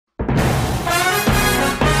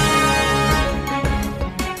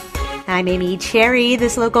I'm Amy Cherry.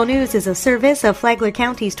 This local news is a service of Flagler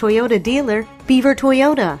County's Toyota dealer, Beaver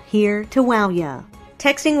Toyota, here to wow ya.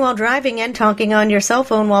 Texting while driving and talking on your cell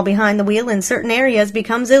phone while behind the wheel in certain areas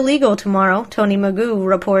becomes illegal tomorrow, Tony Magoo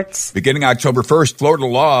reports. Beginning October 1st, Florida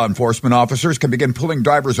law enforcement officers can begin pulling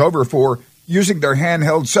drivers over for using their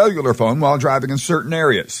handheld cellular phone while driving in certain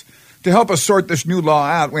areas. To help us sort this new law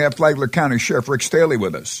out, we have Flagler County Sheriff Rick Staley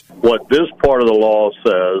with us. What this part of the law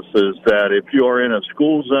says is that if you are in a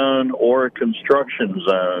school zone or a construction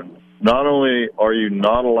zone, not only are you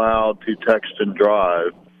not allowed to text and drive,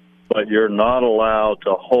 but you're not allowed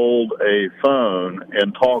to hold a phone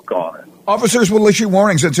and talk on it. Officers will issue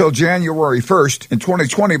warnings until January 1st. In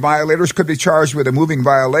 2020, violators could be charged with a moving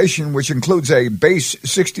violation, which includes a base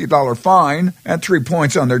 $60 fine and 3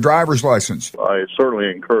 points on their driver's license. I certainly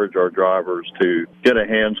encourage our drivers to get a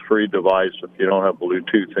hands-free device if you don't have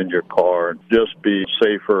Bluetooth in your car. Just be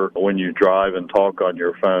safer when you drive and talk on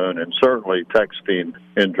your phone, and certainly texting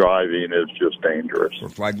and driving is just dangerous. For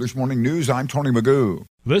Flagler's Morning News, I'm Tony Magoo.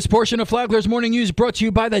 This portion of Flagler's Morning News brought to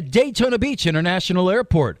you by the Daytona Beach International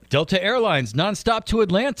Airport, Delta Airlines nonstop to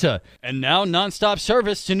Atlanta, and now nonstop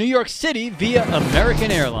service to New York City via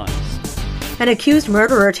American Airlines. An accused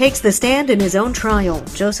murderer takes the stand in his own trial.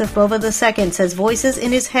 Joseph Bova II says voices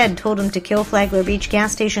in his head told him to kill Flagler Beach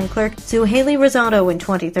gas station clerk Zuhaili Rosado in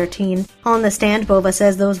 2013. On the stand, Bova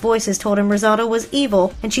says those voices told him Rosado was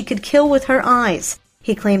evil and she could kill with her eyes.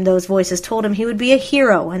 He claimed those voices told him he would be a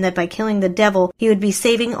hero and that by killing the devil, he would be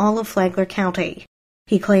saving all of Flagler County.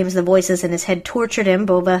 He claims the voices in his head tortured him.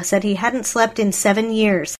 Bova said he hadn't slept in 7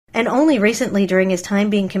 years, and only recently during his time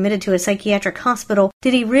being committed to a psychiatric hospital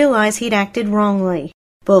did he realize he'd acted wrongly.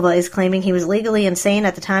 Bova is claiming he was legally insane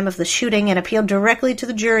at the time of the shooting and appealed directly to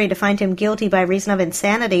the jury to find him guilty by reason of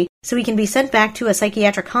insanity so he can be sent back to a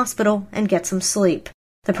psychiatric hospital and get some sleep.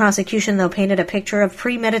 The prosecution, though, painted a picture of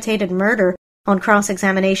premeditated murder. On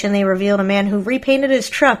cross-examination, they revealed a man who repainted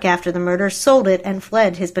his truck after the murder, sold it, and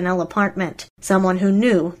fled his Bunnell apartment. Someone who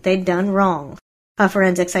knew they'd done wrong. A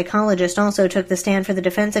forensic psychologist also took the stand for the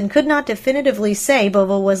defense and could not definitively say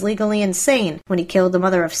Bova was legally insane when he killed the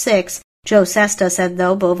mother of 6. Joe Sesta said,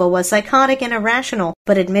 though, Bova was psychotic and irrational,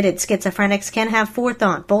 but admitted schizophrenics can have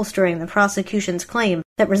forethought, bolstering the prosecution's claim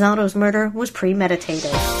that Rosado's murder was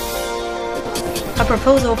premeditated. A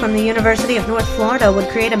proposal from the University of North Florida would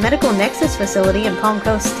create a medical nexus facility in Palm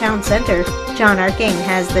Coast Town Center. John Arking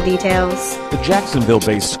has the details. The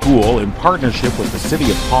Jacksonville-based school, in partnership with the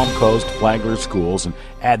City of Palm Coast, Flagler Schools, and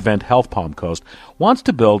Advent Health Palm Coast, wants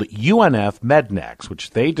to build UNF MedNex,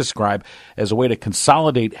 which they describe as a way to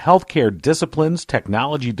consolidate healthcare disciplines,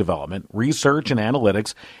 technology development, research, and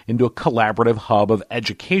analytics into a collaborative hub of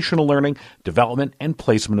educational learning, development, and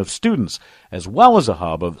placement of students, as well as a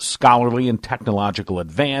hub of scholarly and technological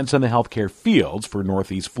advance in the healthcare fields for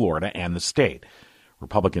Northeast Florida and the state.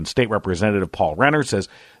 Republican State Representative Paul Renner says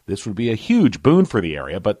this would be a huge boon for the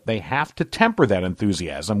area, but they have to temper that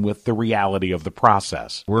enthusiasm with the reality of the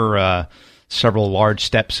process. We're several large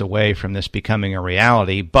steps away from this becoming a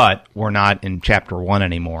reality, but we're not in Chapter 1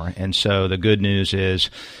 anymore. And so the good news is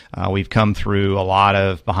we've come through a lot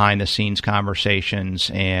of behind-the-scenes conversations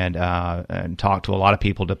and talked to a lot of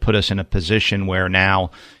people to put us in a position where now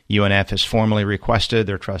UNF has formally requested,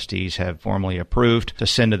 their trustees have formally approved, to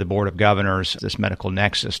send to the Board of Governors this medical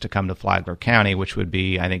nexus to come to Flagler County, which would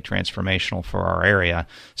be, I think, transformational for our area.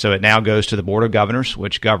 So it now goes to the Board of Governors,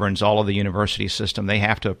 which governs all of the university system. They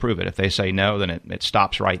have to approve it. If they say no, then it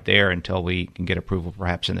stops right there until we can get approval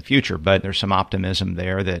perhaps in the future. But there's some optimism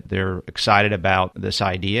there that they're excited about this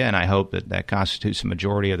idea, and I hope that that constitutes a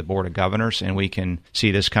majority of the Board of Governors, and we can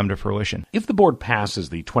see this come to fruition. If the board passes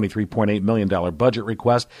the $23.8 million budget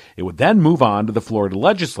request, it would then move on to the Florida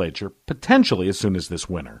legislature, potentially as soon as this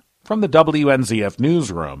winter. From the WNZF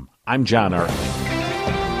Newsroom, I'm John Arkin.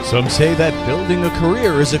 Some say that building a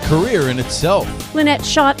career is a career in itself. Lynette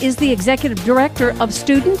Schott is the Executive Director of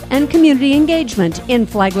Student and Community Engagement in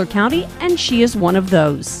Flagler County, and she is one of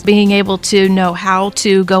those. Being able to know how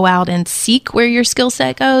to go out and seek where your skill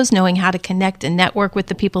set goes, knowing how to connect and network with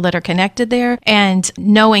the people that are connected there, and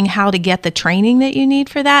knowing how to get the training that you need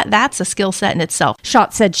for that, that's a skill set in itself.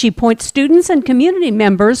 Schott said she points students and community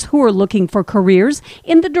members who are looking for careers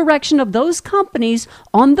in the direction of those companies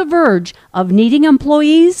on the verge of needing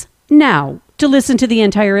employees now. To listen to the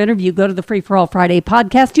entire interview, go to the Free for All Friday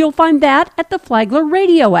podcast. You'll find that at the Flagler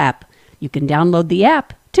Radio app. You can download the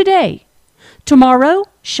app today. Tomorrow,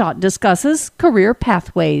 Schott discusses career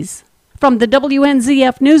pathways. From the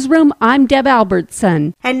WNZF Newsroom, I'm Deb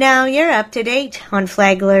Albertson. And now you're up to date on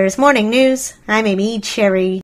Flagler's Morning News. I'm Amy Cherry.